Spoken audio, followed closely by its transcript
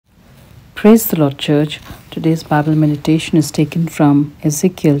Praise the Lord, Church. Today's Bible meditation is taken from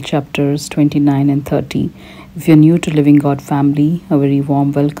Ezekiel chapters 29 and 30. If you're new to Living God family, a very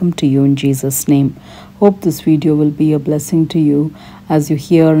warm welcome to you in Jesus' name. Hope this video will be a blessing to you as you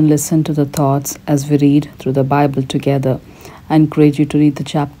hear and listen to the thoughts as we read through the Bible together. I encourage you to read the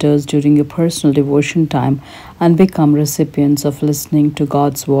chapters during your personal devotion time and become recipients of listening to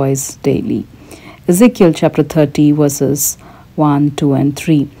God's voice daily. Ezekiel chapter 30 verses 1, 2 and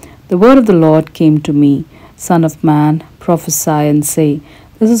 3. The word of the Lord came to me, Son of man, prophesy and say,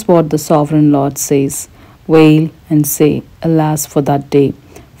 This is what the sovereign Lord says. Wail and say, Alas for that day,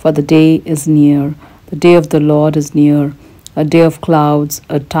 for the day is near. The day of the Lord is near, a day of clouds,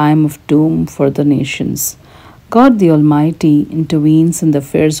 a time of doom for the nations. God the Almighty intervenes in the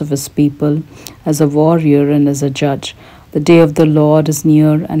affairs of His people as a warrior and as a judge. The day of the Lord is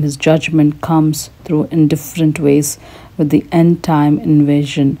near, and His judgment comes through in different ways with the end-time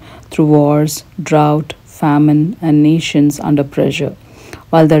invasion, through wars, drought, famine, and nations under pressure.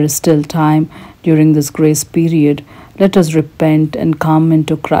 While there is still time during this grace period, let us repent and come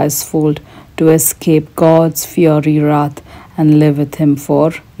into Christ's fold to escape God's fiery wrath and live with Him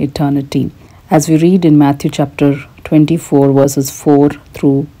for eternity. As we read in Matthew chapter 24, verses 4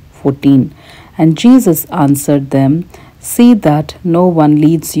 through 14. And Jesus answered them, See that no one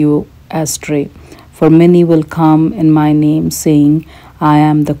leads you astray. For many will come in my name, saying, I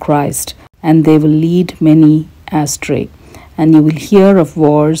am the Christ, and they will lead many astray. And you will hear of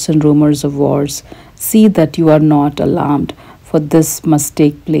wars and rumors of wars. See that you are not alarmed, for this must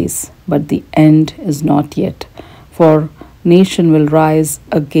take place, but the end is not yet. For nation will rise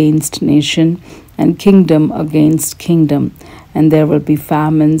against nation, and kingdom against kingdom, and there will be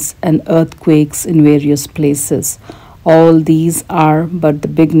famines and earthquakes in various places. All these are but the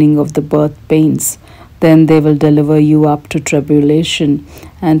beginning of the birth pains. Then they will deliver you up to tribulation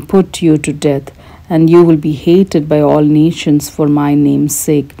and put you to death, and you will be hated by all nations for my name's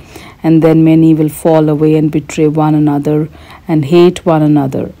sake. And then many will fall away and betray one another and hate one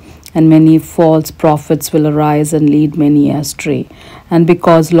another. And many false prophets will arise and lead many astray. And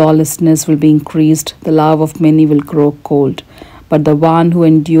because lawlessness will be increased, the love of many will grow cold. But the one who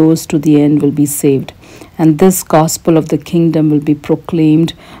endures to the end will be saved. And this gospel of the kingdom will be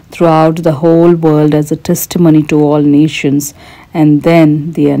proclaimed throughout the whole world as a testimony to all nations, and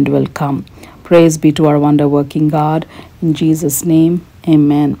then the end will come. Praise be to our wonder-working God. In Jesus' name,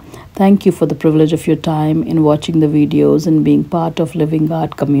 amen. Thank you for the privilege of your time in watching the videos and being part of Living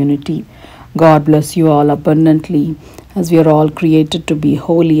God community. God bless you all abundantly as we are all created to be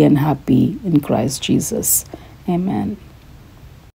holy and happy in Christ Jesus. Amen.